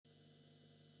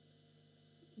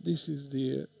This is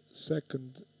the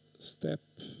second step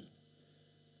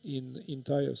in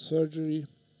entire surgery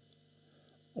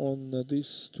on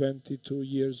this 22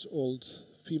 years old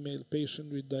female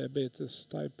patient with diabetes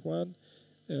type 1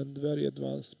 and very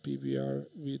advanced PVR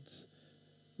with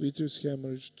vitreous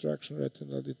hemorrhage, traction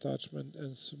retinal detachment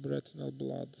and subretinal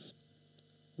blood,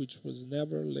 which was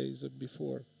never lasered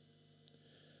before.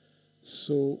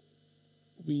 So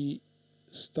we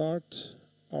start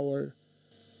our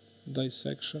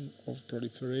dissection of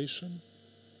proliferation,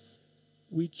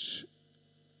 which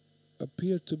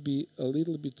appeared to be a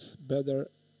little bit better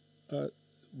a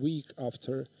week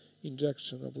after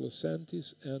injection of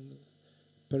Lucentis and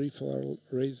peripheral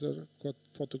razor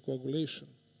photocoagulation.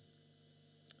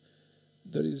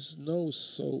 There is no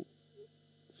so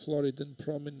florid and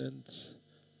prominent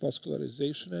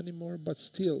vascularization anymore, but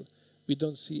still we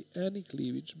don't see any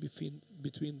cleavage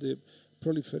between the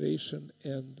proliferation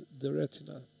and the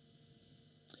retina.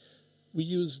 We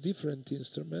use different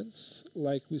instruments,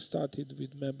 like we started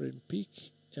with membrane peak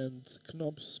and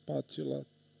knob spatula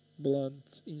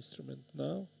blunt instrument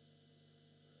now,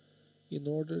 in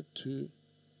order to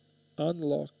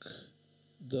unlock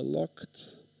the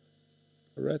locked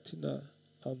retina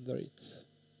under it.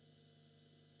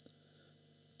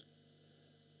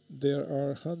 There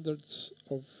are hundreds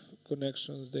of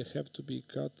connections that have to be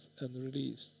cut and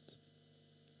released.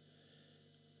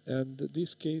 And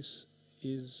this case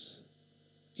is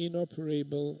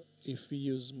inoperable if we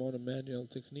use monomanual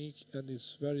technique, and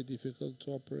it's very difficult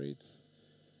to operate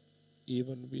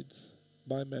even with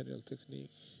bimanual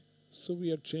technique. So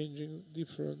we are changing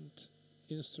different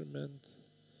instruments,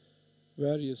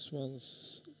 various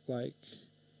ones like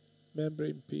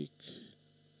membrane peak,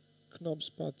 knob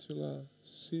spatula,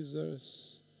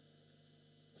 scissors,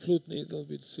 flute needle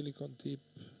with silicone tip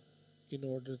in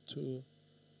order to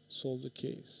solve the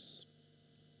case.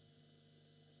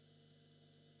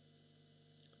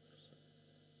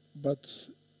 But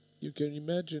you can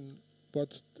imagine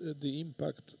what the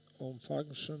impact on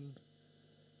function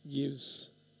gives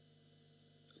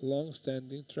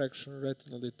long-standing traction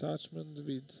retinal detachment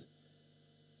with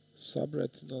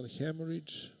subretinal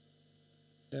hemorrhage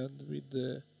and with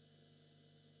the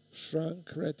shrunk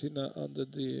retina under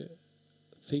the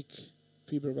thick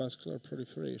fibrovascular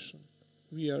proliferation.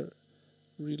 We are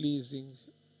releasing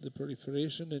the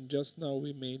proliferation, and just now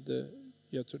we made the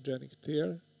iatrogenic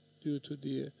tear due to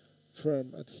the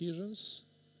firm adhesions,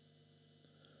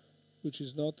 which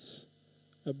is not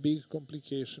a big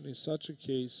complication in such a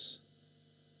case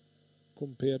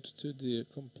compared to the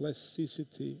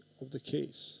complexity of the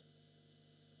case.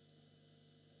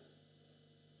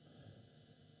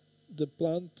 The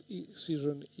blunt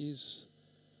excision is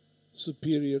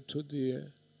superior to the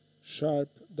sharp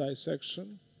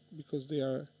dissection because they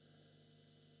are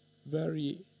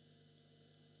very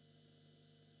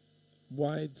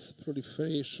wide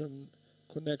proliferation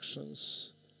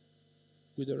connections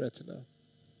with the retina.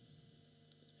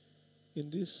 In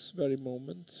this very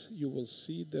moment, you will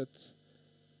see that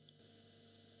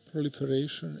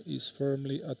proliferation is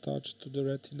firmly attached to the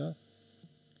retina,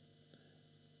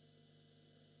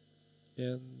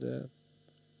 and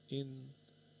in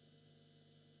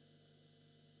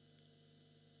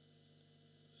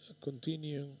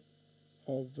continuing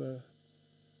of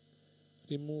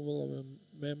removal of a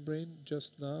membrane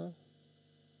just now,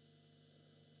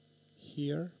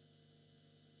 here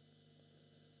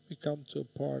we come to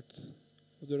a part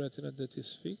of the retina that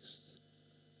is fixed,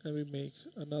 and we make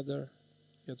another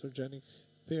iatrogenic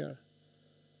tear.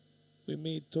 We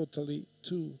made totally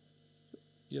 2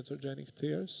 iatrogenic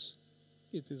tears.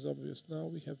 It is obvious now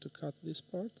we have to cut this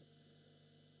part,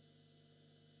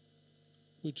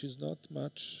 which is not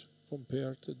much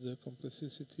compared to the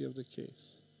complexity of the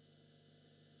case.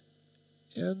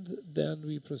 And then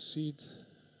we proceed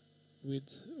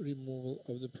with removal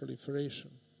of the proliferation.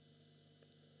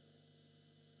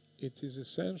 It is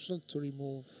essential to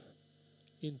remove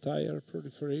entire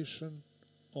proliferation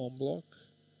en bloc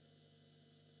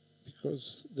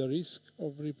because the risk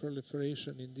of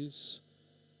reproliferation in this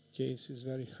case is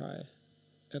very high.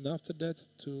 And after that,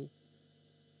 to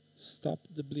stop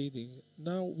the bleeding.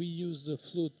 Now we use the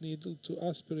flute needle to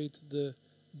aspirate the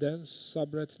dense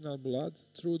subretinal blood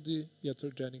through the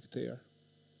iatrogenic tear.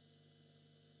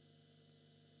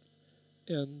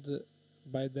 And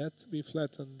by that we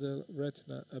flatten the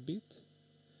retina a bit.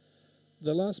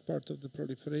 The last part of the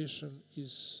proliferation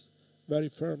is very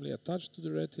firmly attached to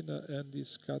the retina and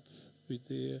is cut with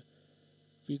the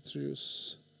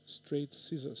vitreous straight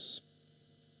scissors.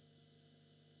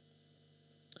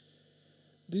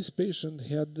 This patient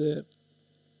had the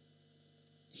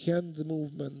hand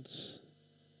movement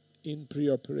in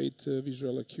preoperative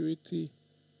visual acuity,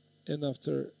 and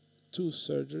after 2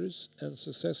 surgeries and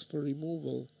successful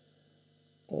removal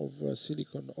of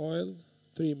silicone oil,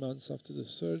 3 months after the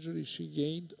surgery, she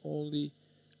gained only,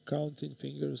 counting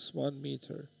fingers, 1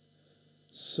 meter.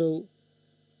 So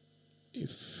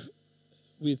if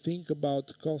we think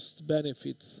about cost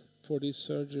benefit for this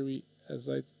surgery, as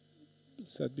I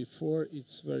said before,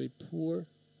 it's very poor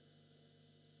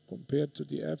compared to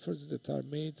the efforts that are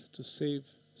made to save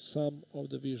some of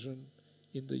the vision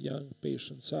in the young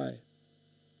patient's eye.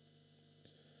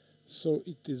 So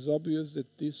it is obvious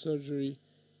that this surgery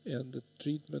and the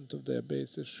treatment of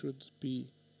diabetes should be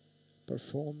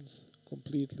performed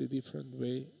completely different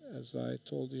way, as I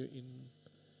told you, in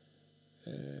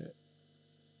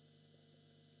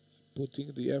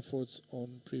putting the efforts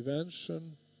on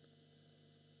prevention,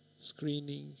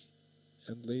 screening,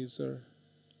 and laser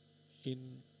in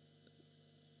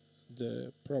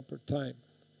the proper time.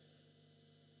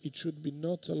 It should be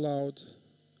not allowed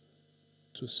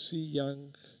to see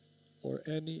young or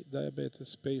any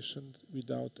diabetes patient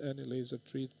without any laser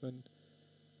treatment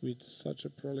with such a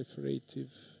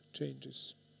proliferative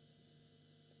changes.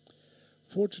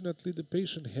 Fortunately, the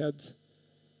patient had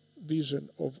vision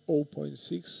of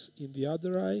 0.6 in the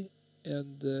other eye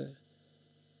and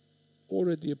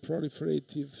already a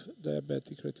proliferative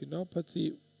diabetic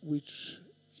retinopathy, which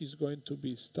is going to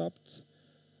be stopped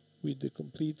with the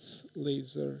complete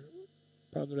laser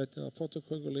panretinal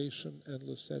photocoagulation and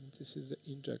lucentis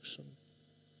injection.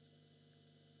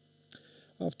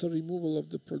 After removal of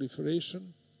the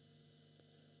proliferation,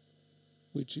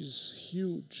 which is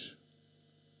huge,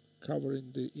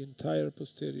 covering the entire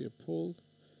posterior pole,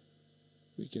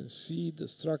 we can see the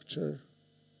structure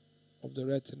of the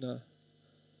retina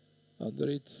under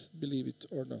it, believe it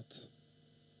or not.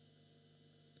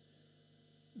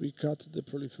 We cut the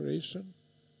proliferation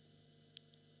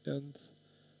and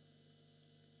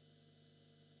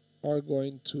are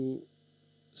going to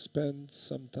spend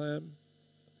some time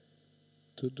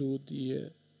to do the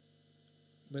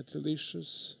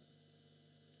methylicious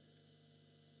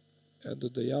and the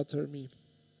diatermy,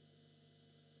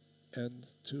 and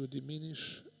to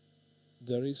diminish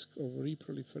the risk of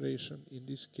reproliferation in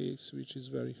this case, which is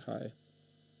very high.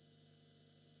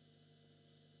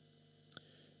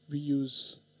 We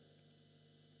use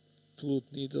flute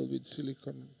needle with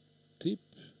silicone tip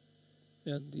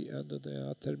and the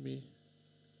endodiatermy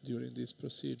during this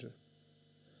procedure.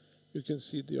 You can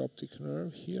see the optic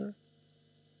nerve here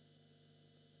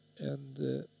and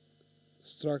the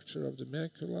structure of the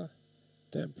macula,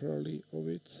 temporally of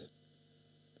it.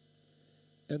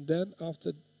 And then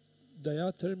after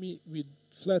diatermy, we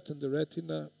flatten the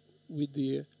retina with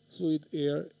the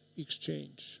fluid-air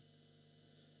exchange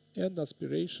and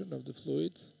aspiration of the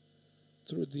fluid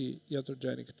through the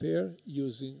iatrogenic tear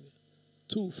using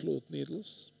 2 flute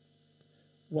needles,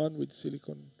 one with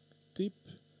silicone tip,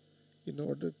 in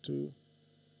order to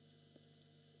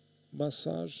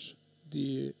massage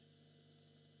the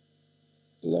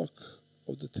lock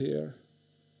of the tear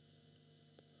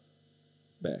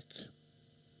back.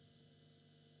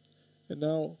 And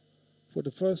now, for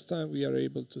the first time, we are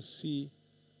able to see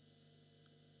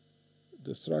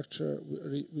the structure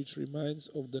which reminds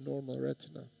of the normal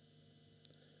retina.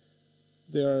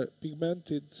 There are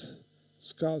pigmented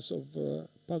scars of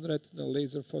panretinal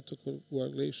laser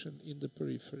photocoagulation in the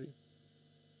periphery.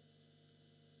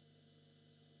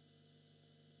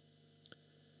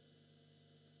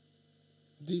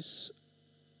 This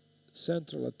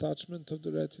central attachment of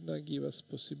the retina gives us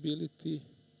possibility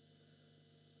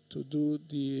to do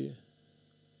the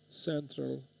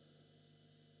central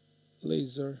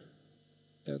laser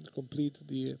and complete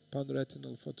the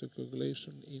panretinal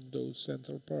photocoagulation in those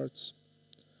central parts.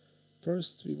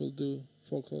 First, we will do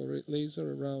focal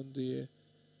laser around the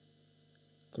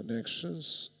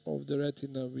connections of the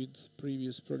retina with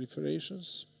previous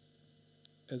proliferations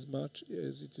as much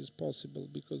as it is possible,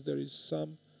 because there is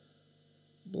some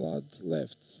blood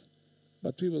left.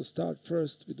 But we will start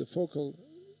first with the focal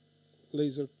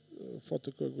laser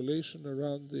photocoagulation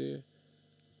around the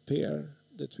pair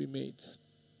that we made,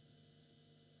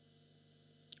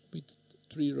 with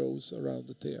 3 rows around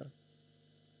the tear.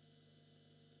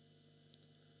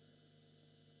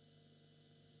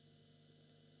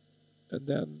 And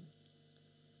then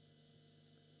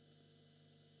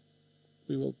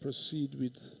we will proceed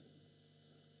with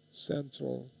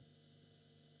central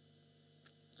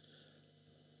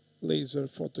laser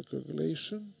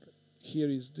photocoagulation. Here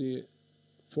is the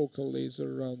focal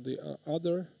laser around the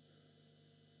other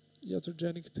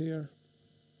iatrogenic tear,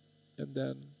 and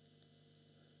then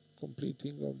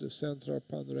completing of the central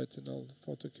panretinal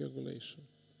photocoagulation.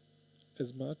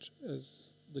 as much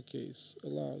as the case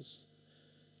allows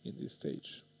in this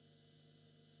stage.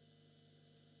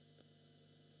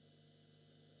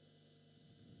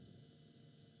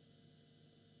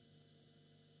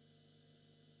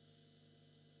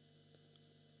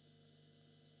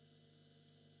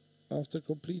 After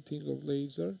completing of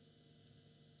laser,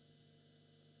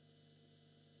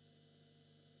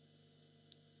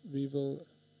 we will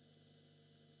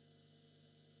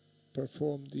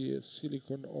perform the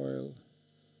silicone oil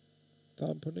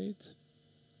tamponade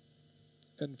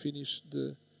and finish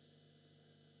the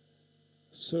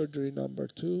surgery number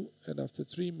 2, and after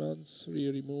 3 months we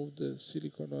remove the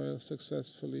silicone oil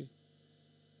successfully,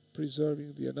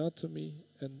 preserving the anatomy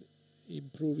and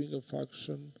improving the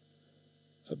function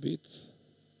a bit,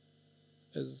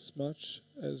 as much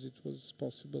as it was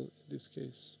possible in this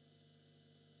case.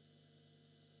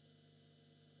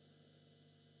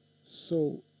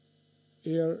 So,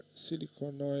 air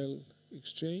silicone oil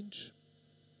exchange,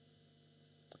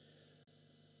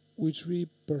 which we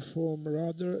perform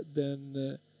rather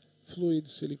than fluid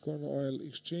silicone oil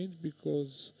exchange,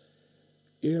 because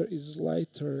air is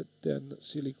lighter than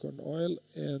silicone oil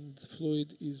and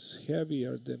fluid is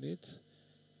heavier than it,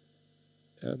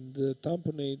 and the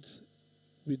tamponade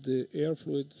with the air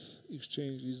fluid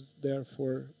exchange is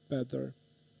therefore better.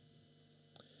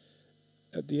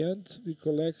 At the end we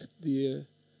collect the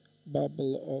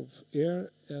bubble of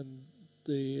air and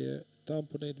the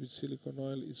tamponade with silicone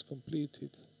oil is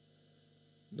completed.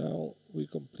 Now we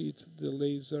complete the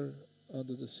laser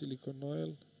under the silicone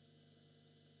oil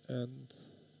and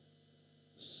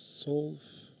solve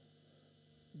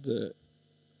the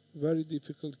very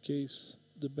difficult case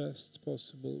the best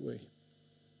possible way.